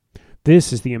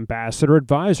This is the Ambassador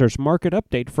Advisors market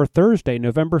update for Thursday,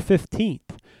 November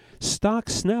 15th.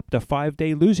 Stocks snapped a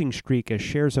 5-day losing streak as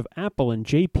shares of Apple and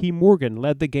J.P. Morgan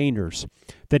led the gainers.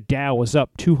 The Dow was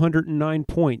up 209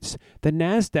 points, the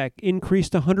Nasdaq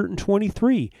increased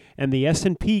 123, and the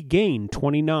S&P gained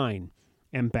 29.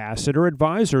 Ambassador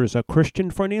Advisors, a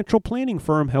Christian financial planning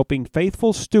firm helping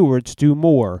faithful stewards do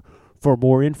more. For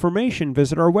more information,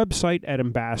 visit our website at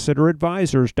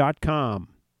ambassadoradvisors.com.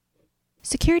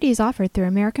 Securities offered through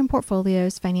American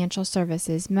Portfolios Financial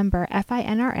Services, member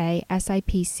FINRA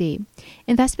SIPC.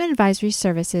 Investment advisory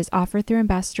services offered through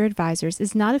Ambassador Advisors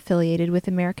is not affiliated with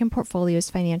American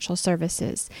Portfolios Financial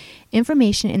Services.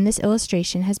 Information in this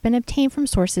illustration has been obtained from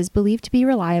sources believed to be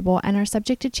reliable and are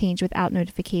subject to change without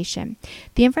notification.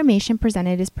 The information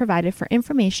presented is provided for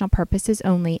informational purposes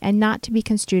only and not to be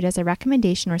construed as a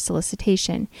recommendation or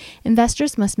solicitation.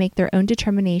 Investors must make their own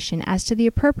determination as to the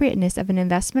appropriateness of an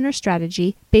investment or strategy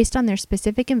based on their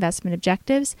specific investment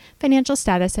objectives, financial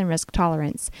status, and risk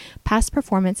tolerance. Past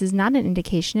performance is not an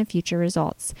indication of future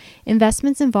results.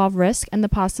 Investments involve risk and the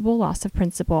possible loss of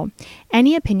principal.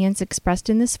 Any opinions expressed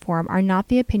in this forum are not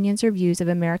the opinions or views of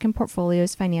American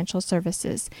Portfolios Financial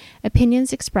Services.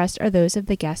 Opinions expressed are those of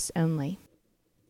the guests only.